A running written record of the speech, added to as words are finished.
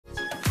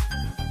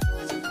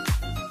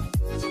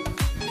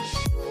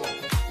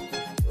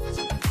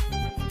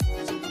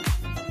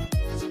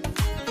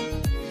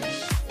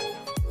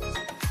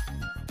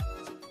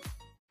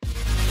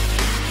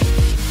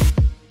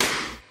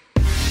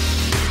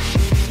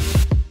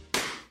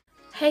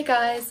Hey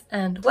guys,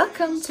 and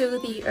welcome to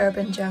the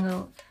Urban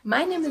Jungle.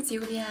 My name is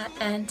Julia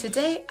and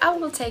today I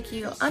will take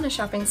you on a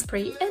shopping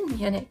spree in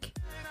Munich.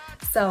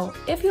 So,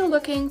 if you're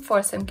looking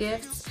for some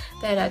gifts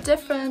that are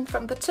different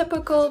from the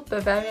typical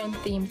Bavarian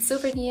themed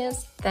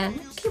souvenirs, then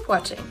keep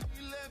watching.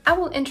 I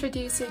will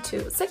introduce you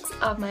to 6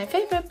 of my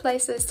favorite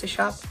places to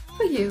shop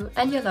for you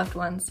and your loved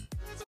ones.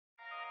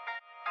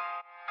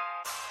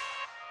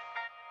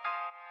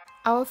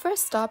 Our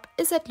first stop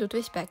is at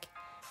Ludwig Beck,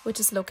 which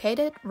is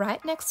located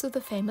right next to the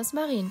famous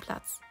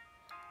Marienplatz.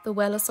 The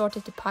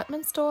well-assorted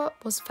department store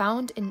was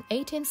founded in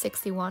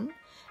 1861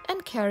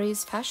 and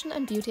carries fashion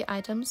and beauty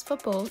items for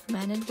both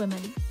men and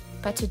women.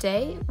 But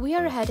today we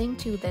are heading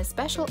to their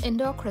special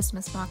indoor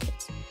Christmas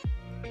market.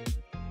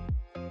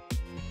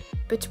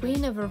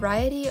 Between a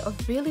variety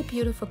of really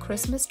beautiful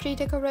Christmas tree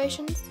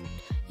decorations,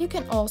 you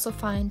can also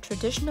find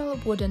traditional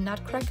wooden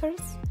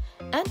nutcrackers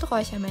and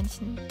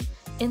Räuchermännchen,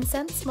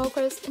 incense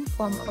smokers in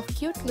form of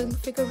cute little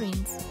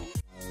figurines.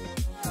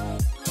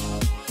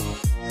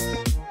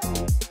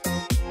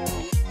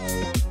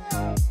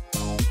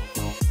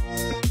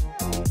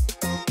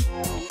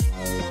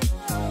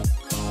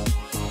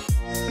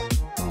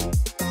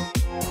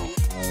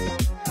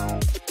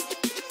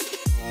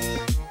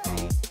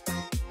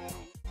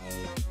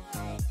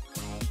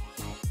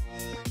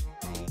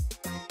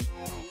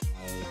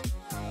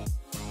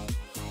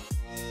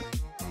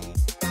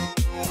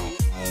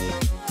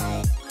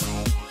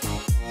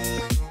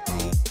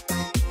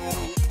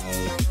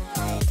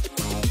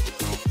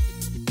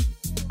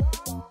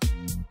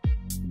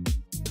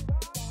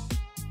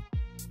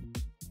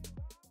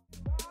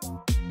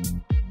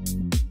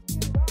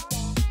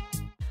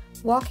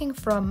 Walking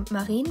from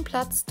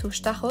Marienplatz to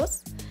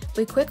Stachus,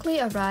 we quickly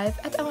arrive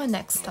at our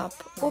next stop,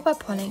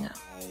 Oberpollinger.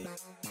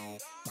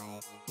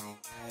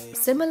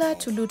 Similar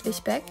to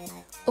Ludwig Beck,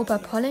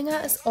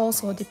 Oberpollinger is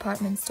also a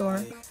department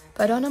store,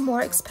 but on a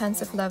more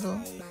expensive level.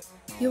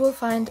 You will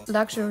find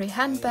luxury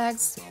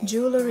handbags,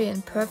 jewelry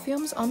and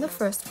perfumes on the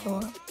first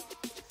floor.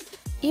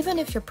 Even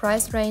if your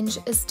price range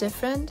is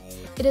different,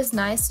 it is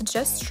nice to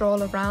just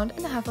stroll around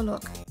and have a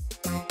look.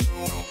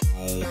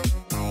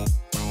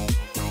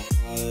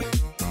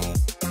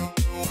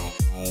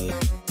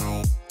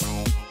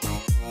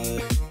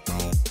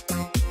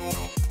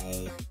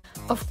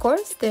 Of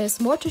course, there's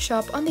more to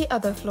shop on the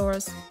other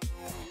floors.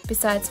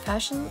 Besides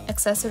fashion,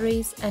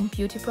 accessories and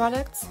beauty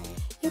products,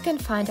 you can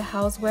find a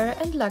houseware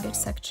and luggage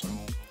section.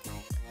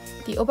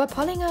 The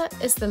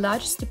Oberpollinger is the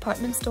largest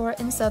department store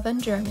in southern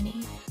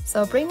Germany,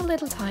 so bring a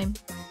little time.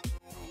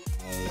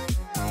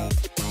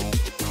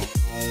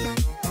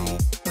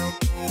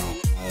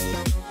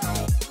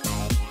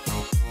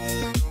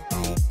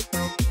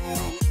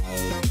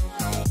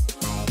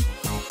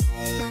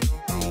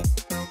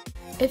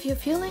 If you're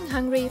feeling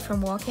hungry from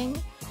walking,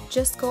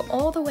 just go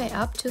all the way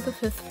up to the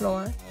 5th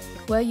floor,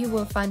 where you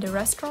will find a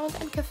restaurant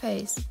and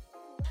cafes.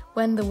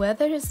 When the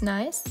weather is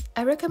nice,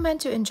 I recommend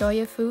to enjoy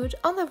your food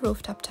on the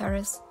rooftop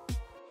terrace.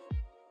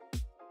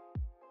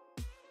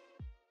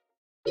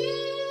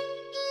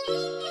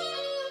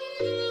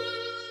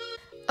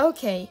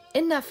 Okay,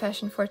 enough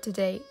fashion for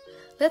today.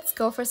 Let's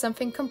go for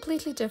something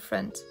completely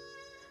different.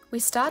 We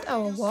start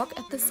our walk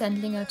at the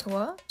Sendlinger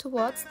Tor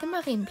towards the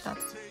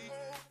Marienplatz.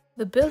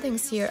 The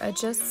buildings here are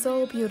just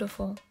so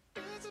beautiful.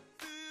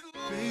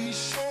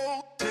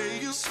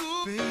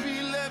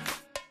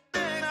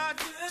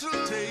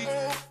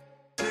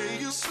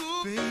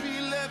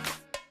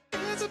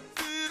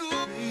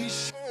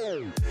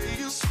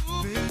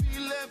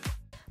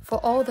 For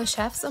all the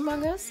chefs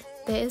among us,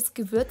 there is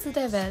Gewürze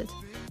der Welt,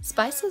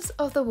 spices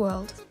of the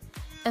world,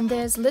 and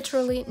there is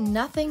literally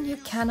nothing you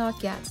cannot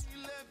get.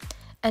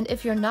 And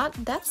if you're not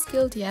that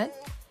skilled yet,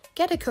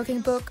 get a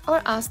cooking book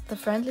or ask the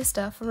friendly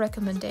staff for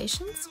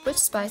recommendations which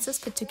spices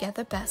fit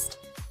together best.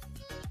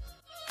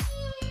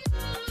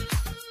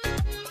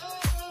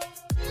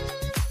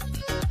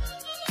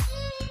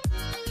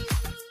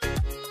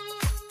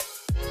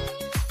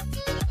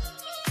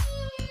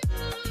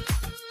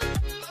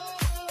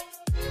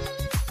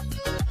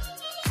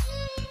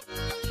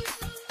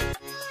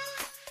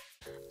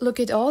 Look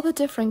at all the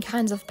different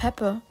kinds of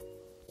pepper.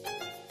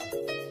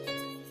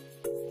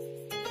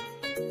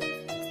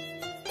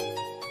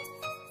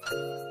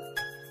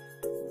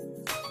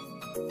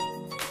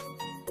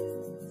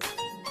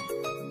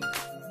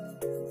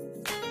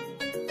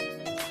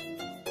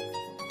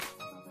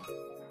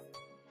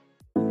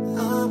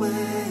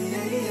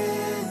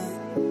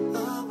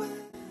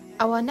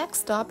 Our next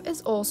stop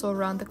is also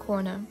around the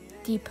corner,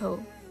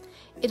 Depot.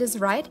 It is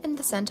right in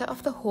the center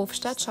of the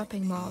Hofstadt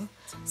shopping mall,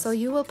 so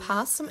you will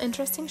pass some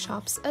interesting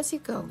shops as you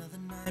go.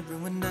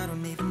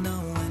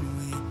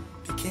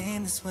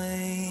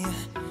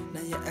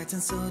 Now you're acting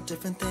so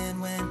different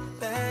than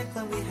back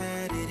when we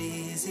had it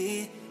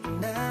easy.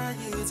 Now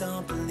you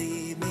don't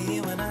believe me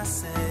when I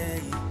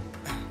say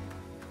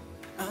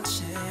I'll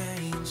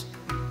change.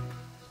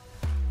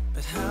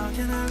 But how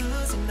can I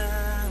lose you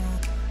now?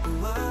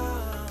 Whoa.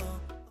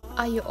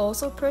 Are you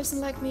also a person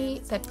like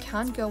me that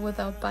can't go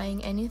without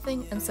buying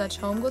anything in such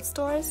home goods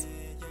stores?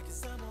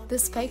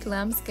 this fake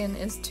lambskin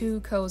is too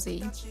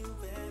cozy.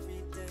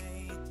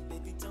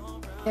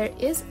 There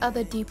is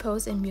other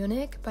depots in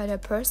Munich, but I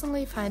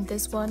personally find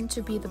this one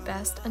to be the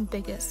best and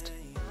biggest.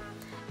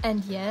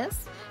 And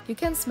yes, you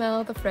can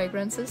smell the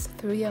fragrances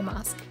through your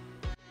mask.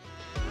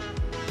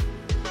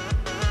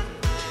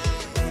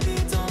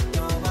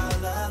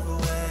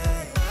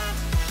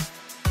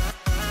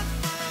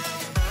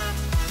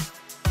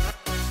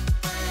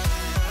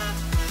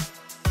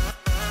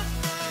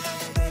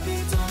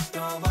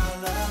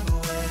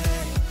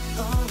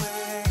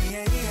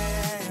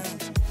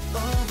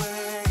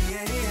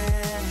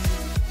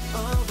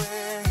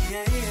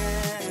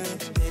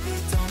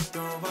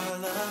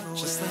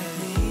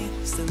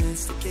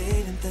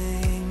 Instigating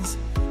things,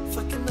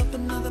 fucking up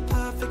another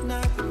perfect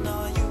night when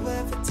all you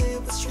ever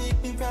did was treat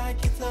me right,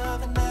 give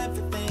love and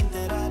everything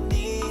that I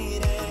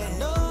needed. I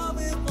know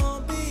it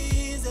won't be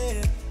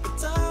easy, but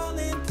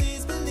darling,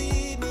 please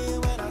believe me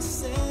when I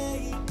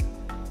say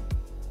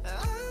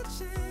I'll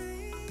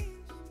change.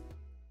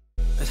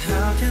 But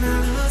how can I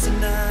lose it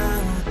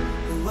now?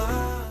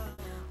 Whoa.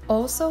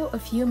 Also, a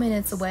few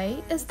minutes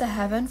away is the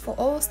heaven for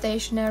all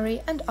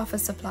stationery and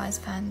office supplies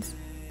fans.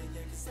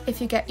 If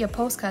you get your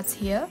postcards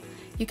here,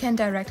 you can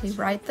directly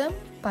write them,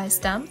 buy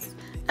stamps,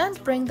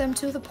 and bring them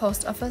to the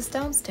post office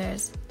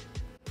downstairs.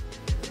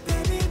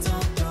 Baby,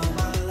 don't throw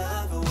my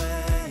love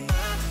away.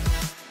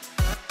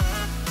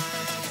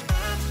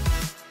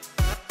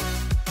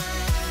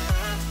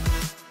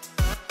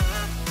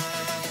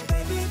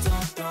 Baby,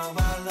 don't throw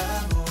my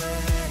love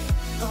away.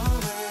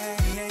 Away,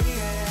 yeah,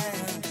 yeah.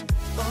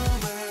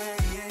 Away,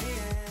 yeah,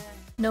 yeah.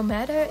 No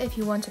matter if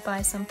you want to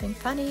buy something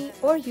funny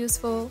or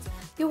useful,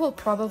 you will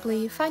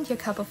probably find your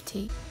cup of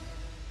tea.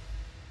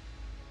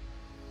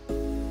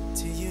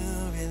 Do you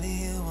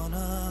really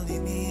wanna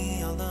leave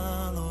me all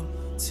alone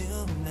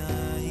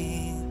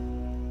tonight?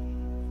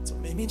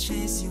 Don't make me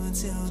chase you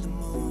until the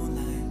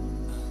moonlight.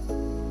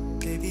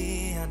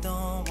 Baby, I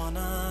don't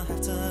wanna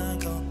have to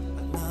go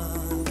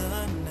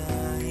another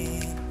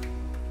night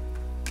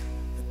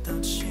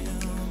without you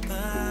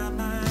by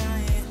my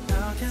side.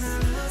 How can I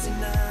lose you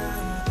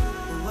now?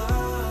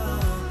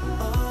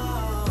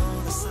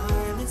 Oh, the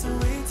silence is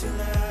way too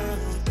loud.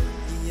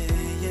 Yeah,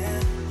 yeah,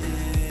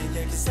 yeah,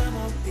 yeah, 'cause I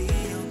won't be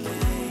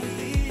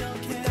okay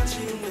without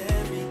you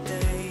every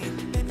day.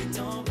 Baby,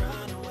 don't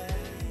run away.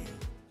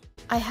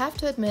 I have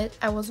to admit,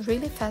 I was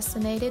really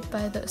fascinated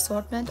by the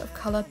assortment of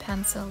colored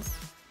pencils.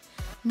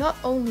 Not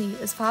only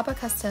is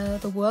Faber-Castell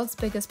the world's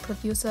biggest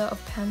producer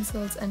of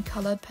pencils and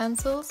colored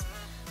pencils,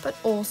 but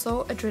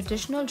also a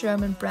traditional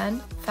German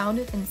brand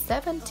founded in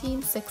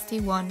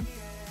 1761.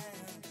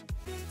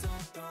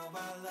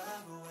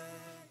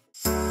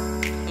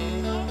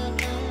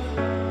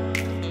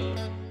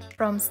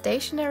 From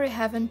stationery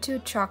heaven to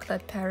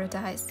chocolate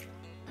paradise.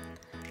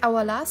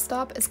 Our last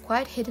stop is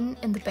quite hidden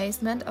in the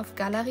basement of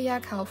Galeria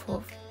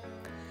Kaufhof.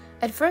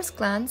 At first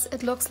glance,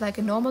 it looks like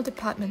a normal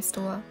department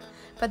store,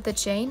 but the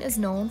chain is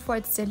known for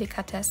its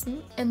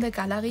Delikatessen in the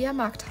Galeria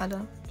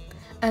Markthalle.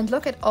 And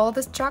look at all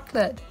this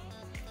chocolate!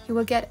 You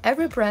will get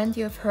every brand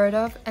you have heard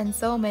of and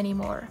so many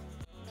more.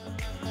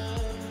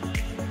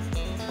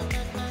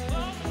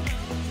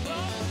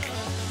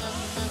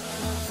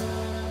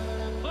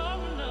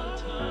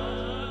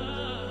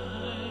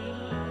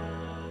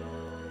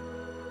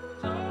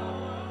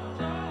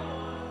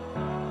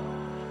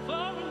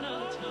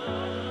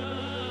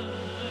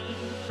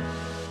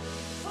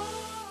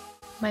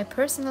 My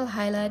personal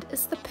highlight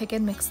is the pick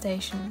and mix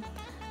station,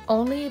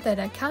 only that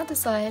I can't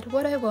decide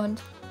what I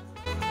want.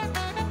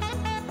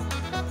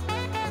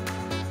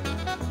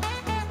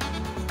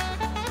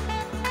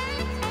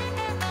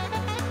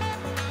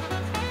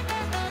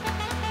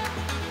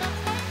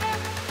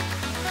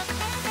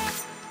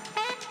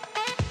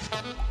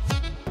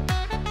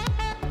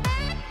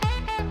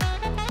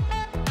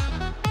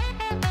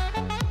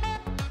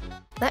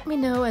 Let me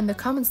know in the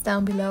comments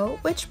down below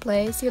which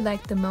place you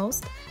liked the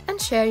most and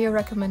share your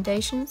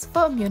recommendations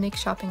for a Munich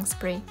shopping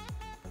spree.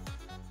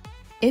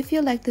 If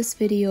you liked this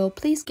video,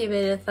 please give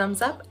it a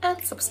thumbs up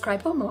and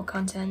subscribe for more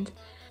content.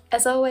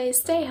 As always,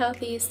 stay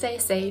healthy, stay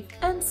safe,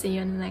 and see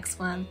you in the next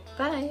one.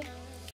 Bye!